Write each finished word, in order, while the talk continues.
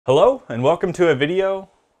Hello and welcome to a video.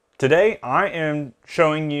 Today I am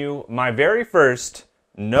showing you my very first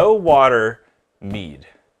no water mead.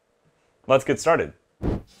 Let's get started.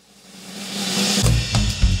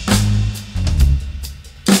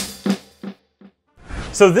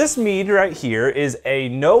 So this mead right here is a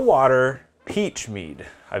no water peach mead.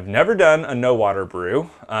 I've never done a no water brew,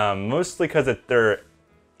 mostly because they're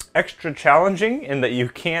extra challenging in that you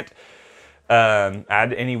can't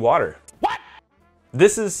add any water.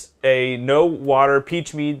 This is a no water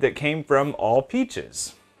peach mead that came from all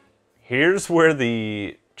peaches. Here's where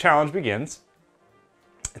the challenge begins.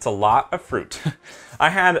 It's a lot of fruit.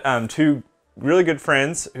 I had two really good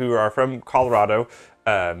friends who are from Colorado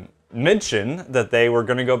mention that they were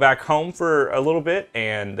going to go back home for a little bit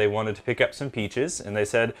and they wanted to pick up some peaches, and they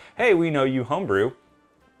said, "Hey, we know you homebrew.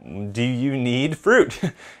 Do you need fruit?"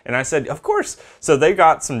 And I said, "Of course." So they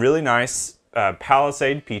got some really nice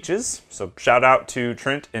Palisade peaches. So shout out to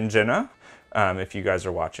Trent and Jenna if you guys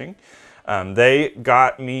are watching. They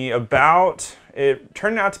got me about, it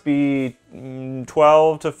turned out to be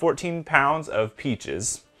 12 to 14 pounds of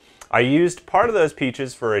peaches. I used part of those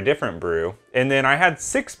peaches for a different brew, and then I had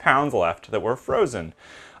 6 pounds left that were frozen.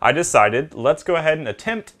 I decided, let's go ahead and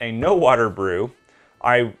attempt a no water brew.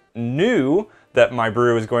 I knew that my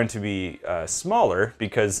brew was going to be smaller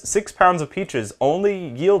because 6 pounds of peaches only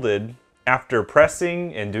yielded, after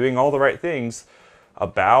pressing and doing all the right things,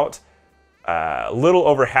 about a little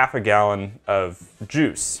over half a gallon of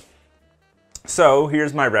juice. So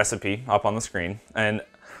here's my recipe up on the screen, and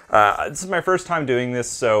this is my first time doing this,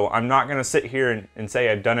 so I'm not going to sit here and say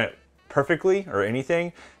I've done it perfectly or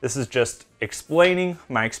anything. This is just explaining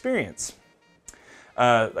my experience.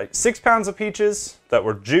 Like 6 pounds of peaches that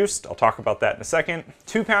were juiced, I'll talk about that in a second.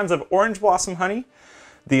 2 pounds of orange blossom honey,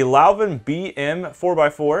 the Lalvin BM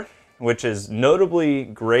 4x4, which is notably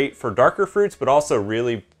great for darker fruits, but also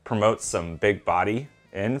really promotes some big body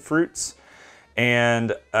in fruits.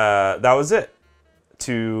 And that was it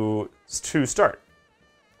to start.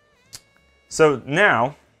 So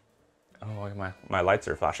now, oh, my lights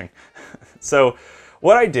are flashing. So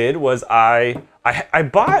what I did was I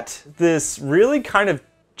bought this really kind of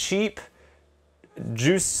cheap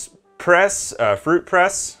juice press, fruit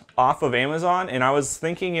press off of Amazon, and I was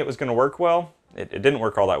thinking it was gonna work well. It didn't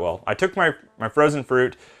work all that well. I took my frozen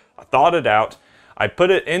fruit, I thawed it out, I put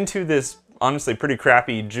it into this honestly pretty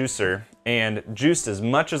crappy juicer and juiced as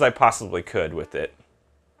much as I possibly could with it.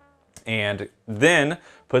 And then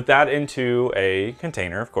put that into a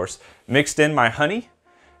container, of course, mixed in my honey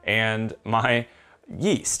and my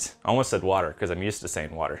yeast. I almost said water because I'm used to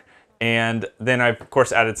saying water. And then I, of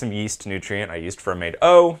course, added some yeast nutrient. I used Fermented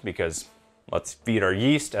O because let's feed our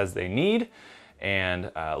yeast as they need. And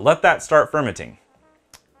let that start fermenting.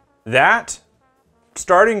 That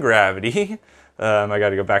starting gravity, I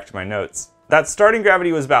gotta go back to my notes. That starting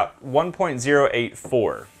gravity was about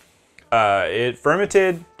 1.084. It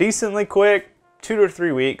fermented decently quick, 2 to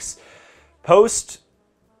 3 weeks. Post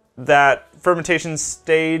that fermentation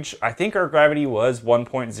stage, I think our gravity was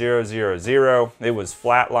 1.000. It was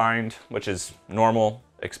flatlined, which is normal,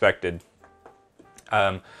 expected.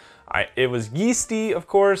 It was yeasty, of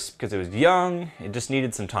course, because it was young. It just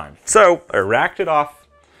needed some time. So I racked it off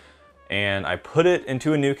and I put it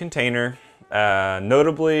into a new container.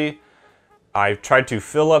 Notably, I tried to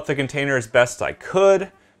fill up the container as best I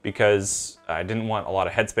could because I didn't want a lot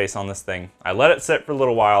of headspace on this thing. I let it sit for a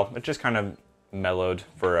little while. It just kind of mellowed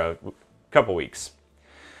for a couple weeks.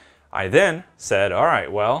 I then said, all right,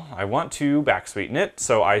 well, I want to backsweeten it.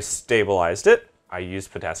 So I stabilized it. I used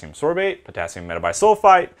potassium sorbate, potassium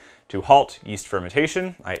metabisulfite to halt yeast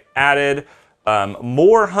fermentation. I added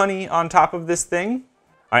more honey on top of this thing.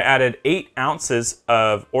 I added 8 ounces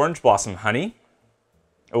of orange blossom honey.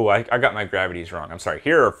 Oh, I got my gravities wrong. I'm sorry.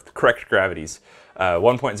 Here are the correct gravities.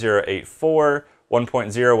 1.084,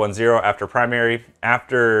 1.010 after primary.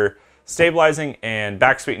 After stabilizing and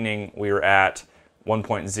backsweetening, we were at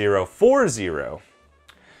 1.040.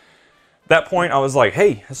 That point I was like,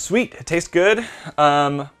 hey, it's sweet, it tastes good,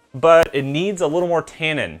 but it needs a little more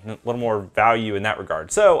tannin, a little more value in that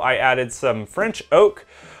regard. So I added some French oak.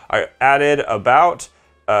 I added about,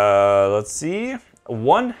 let's see,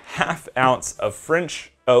 1/2 ounce of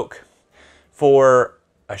French oak for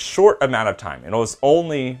a short amount of time. And it was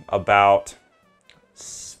only about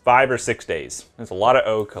 5 or 6 days. It's a lot of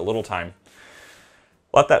oak, a little time.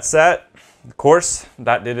 Let that set. Of course,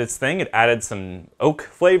 that did its thing. It added some oak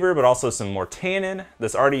flavor, but also some more tannin.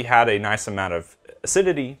 This already had a nice amount of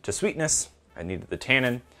acidity to sweetness. I needed the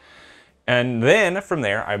tannin. And then from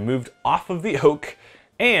there, I moved off of the oak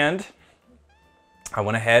and I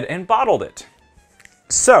went ahead and bottled it.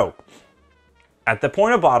 So at the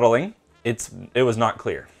point of bottling, it was not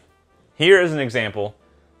clear. Here is an example.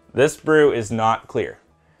 This brew is not clear,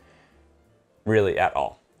 really at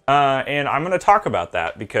all. And I'm going to talk about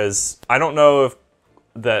that because I don't know if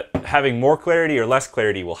that having more clarity or less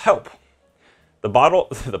clarity will help. The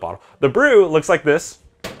brew looks like this.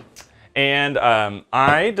 And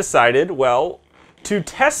I decided, well, to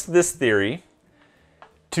test this theory,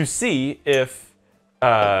 to see if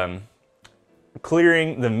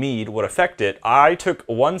clearing the mead would affect it, I took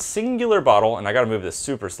one singular bottle, and I gotta move this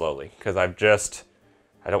super slowly because I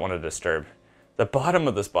don't want to disturb. The bottom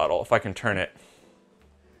of this bottle, if I can turn it,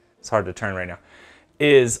 it's hard to turn right now,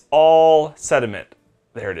 is all sediment.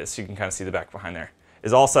 There it is, you can kind of see the back behind there,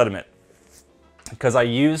 is all sediment. Because I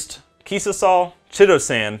used Kisasol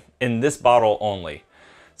Chitosan in this bottle only.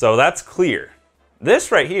 So that's clear.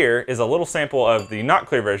 This right here is a little sample of the not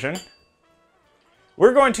clear version.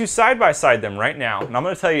 We're going to side by side them right now, and I'm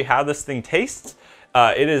going to tell you how this thing tastes.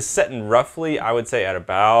 It is set in roughly, I would say, at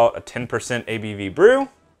about a 10% ABV brew.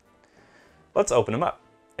 Let's open them up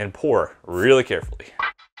and pour really carefully.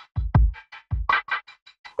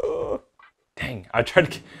 Oh, dang,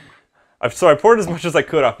 so I poured as much as I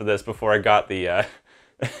could off of this before I got the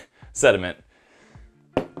sediment.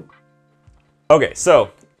 Okay,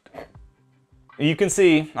 so you can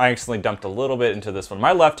see I actually dumped a little bit into this one.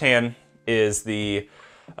 My left hand is the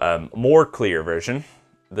more clear version,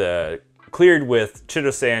 the cleared with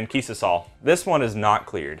Chitosan Kisasol. This one is not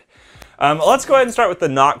cleared. Let's go ahead and start with the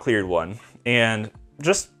not cleared one and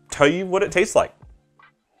just tell you what it tastes like.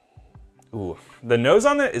 Ooh, the nose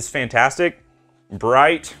on it is fantastic,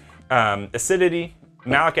 bright, acidity,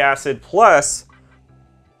 malic acid, plus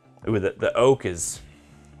ooh, the oak is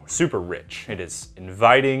super rich. It is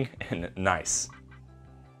inviting and nice.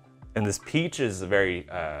 And this peach is very,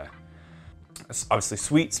 obviously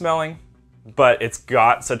sweet smelling, but it's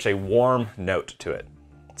got such a warm note to it.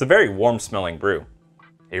 It's a very warm smelling brew.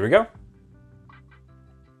 Here we go.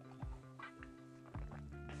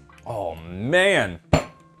 Oh man.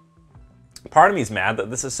 Part of me is mad that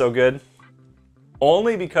this is so good,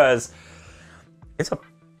 only because it's a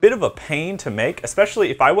bit of a pain to make,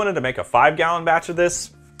 especially if I wanted to make a 5-gallon batch of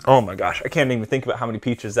this. Oh my gosh, I can't even think about how many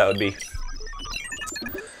peaches that would be.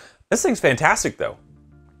 This thing's fantastic though.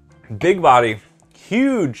 Big body,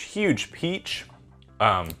 huge peach.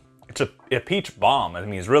 It's a peach bomb, I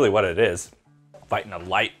mean, is really what it is. Fighting a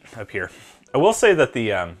light up here. I will say that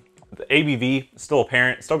the ABV is still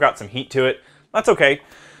apparent, still got some heat to it. That's okay,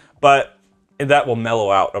 but that will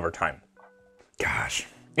mellow out over time. Gosh,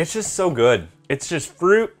 it's just so good. It's just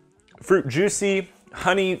fruit juicy,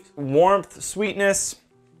 honey, warmth, sweetness,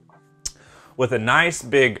 with a nice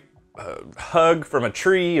big hug from a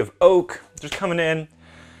tree of oak just coming in.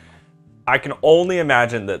 I can only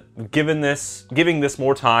imagine that giving this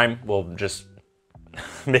more time will just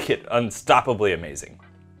make it unstoppably amazing.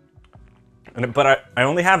 But I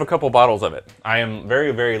only have a couple bottles of it. I am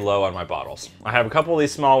very low on my bottles. I have a couple of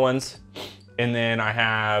these small ones, and then I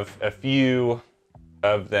have a few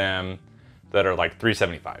of them that are like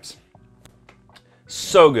 375s.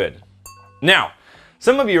 So good. Now,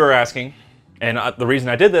 some of you are asking, and the reason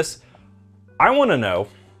I did this, I want to know,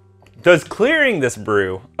 does clearing this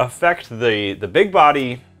brew affect the big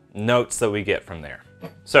body notes that we get from there?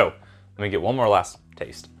 So, let me get one more last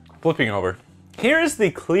taste. Flipping over. Here is the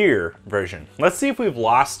clear version. Let's see if we've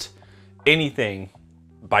lost anything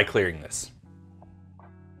by clearing this.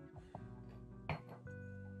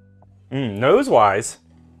 Nose-wise,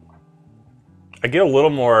 I get a little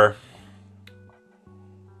more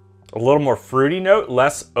fruity note,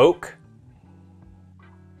 less oak,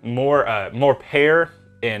 more pear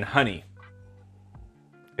and honey.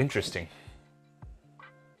 Interesting.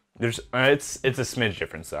 It's a smidge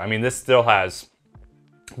difference though. I mean, this still has,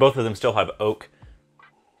 both of them still have oak,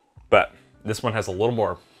 but this one has a little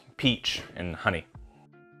more peach and honey.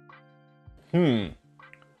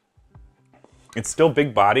 It's still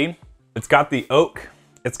big body. It's got the oak.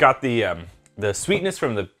 It's got the sweetness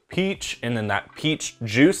from the peach, and then that peach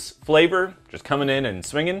juice flavor just coming in and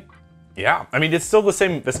swinging. Yeah, I mean, it's still the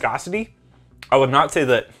same viscosity. I would not say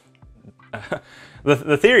that.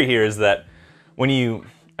 The theory here is that when you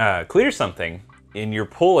clear something and you're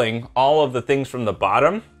pulling all of the things from the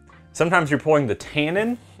bottom, sometimes you're pulling the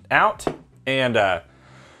tannin out, and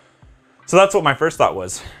so that's what my first thought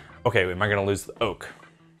was. Okay, am I gonna lose the oak?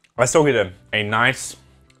 I still get a nice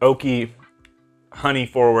oaky, honey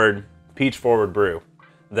forward, peach forward brew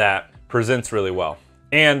that presents really well.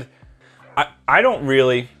 And I don't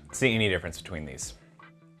really see any difference between these.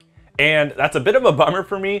 And that's a bit of a bummer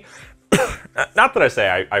for me. Not that I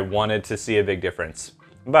say I wanted to see a big difference,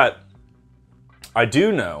 but I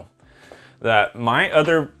do know that my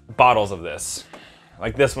other bottles of this,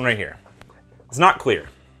 like this one right here, it's not clear.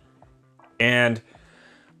 And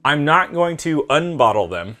I'm not going to unbottle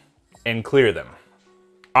them and clear them.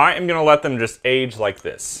 I am gonna let them just age like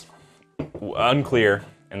this, unclear,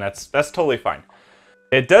 and that's totally fine.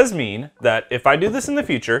 It does mean that if I do this in the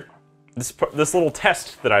future, this little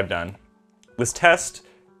test that I've done, this test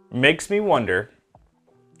makes me wonder,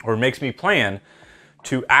 or makes me plan,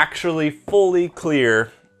 to actually fully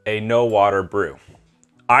clear a no water brew.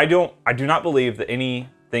 I do not believe that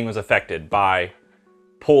anything was affected by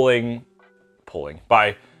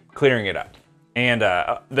by clearing it up. And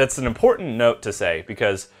that's an important note to say,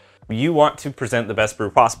 because you want to present the best brew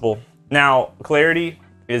possible. Now, clarity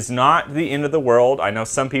is not the end of the world. I know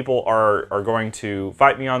some people are going to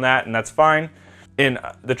fight me on that, and that's fine. And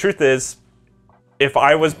the truth is, if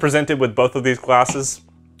I was presented with both of these glasses,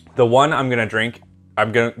 the one I'm gonna drink,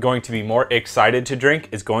 I'm going to be more excited to drink,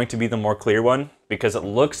 is going to be the more clear one, because it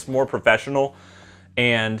looks more professional,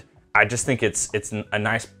 and I just think it's a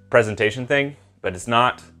nice presentation thing, but it's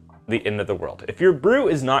not the end of the world. If your brew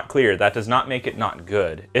is not clear, that does not make it not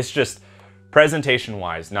good. It's just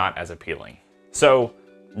presentation-wise not as appealing. So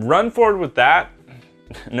run forward with that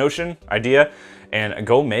idea, and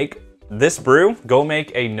go make this brew. Go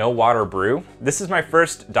make a no water brew. This is my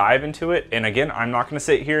first dive into it, and again, I'm not gonna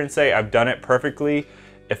sit here and say I've done it perfectly.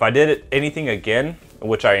 If I did anything again,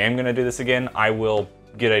 which I am gonna do this again, I will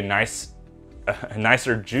get a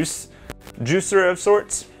nicer juicer of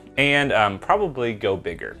sorts, and probably go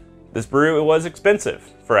bigger. This brew, it was expensive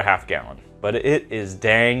for a half gallon, but it is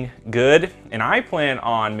dang good, and I plan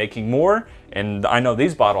on making more, and I know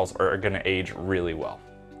these bottles are gonna age really well.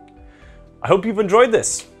 I hope you've enjoyed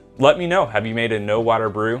this. Let me know, have you made a no water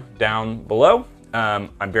brew down below?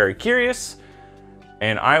 I'm very curious,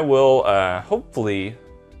 and I will hopefully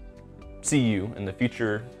see you in the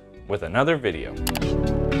future with another video.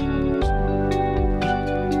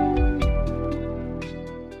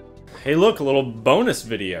 Hey look, a little bonus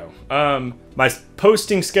video. My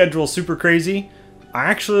posting schedule is super crazy. I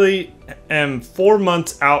actually am 4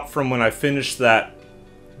 months out from when I finished that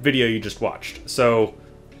video you just watched. So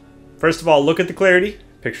first of all, look at the clarity,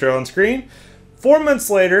 picture on screen. 4 months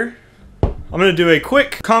later, I'm gonna do a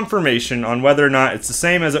quick confirmation on whether or not it's the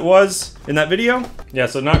same as it was in that video. Yeah,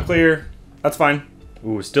 so not clear, that's fine.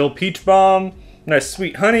 Ooh, still peach bomb, nice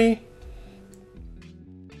sweet honey.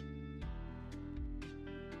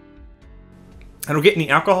 I don't get any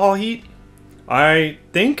alcohol heat. I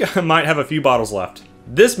think I might have a few bottles left.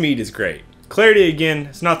 This mead is great. Clarity again,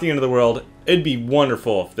 it's not the end of the world. It'd be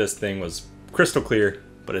wonderful if this thing was crystal clear,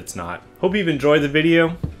 but it's not. Hope you've enjoyed the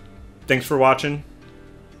video. Thanks for watching.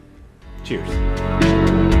 Cheers.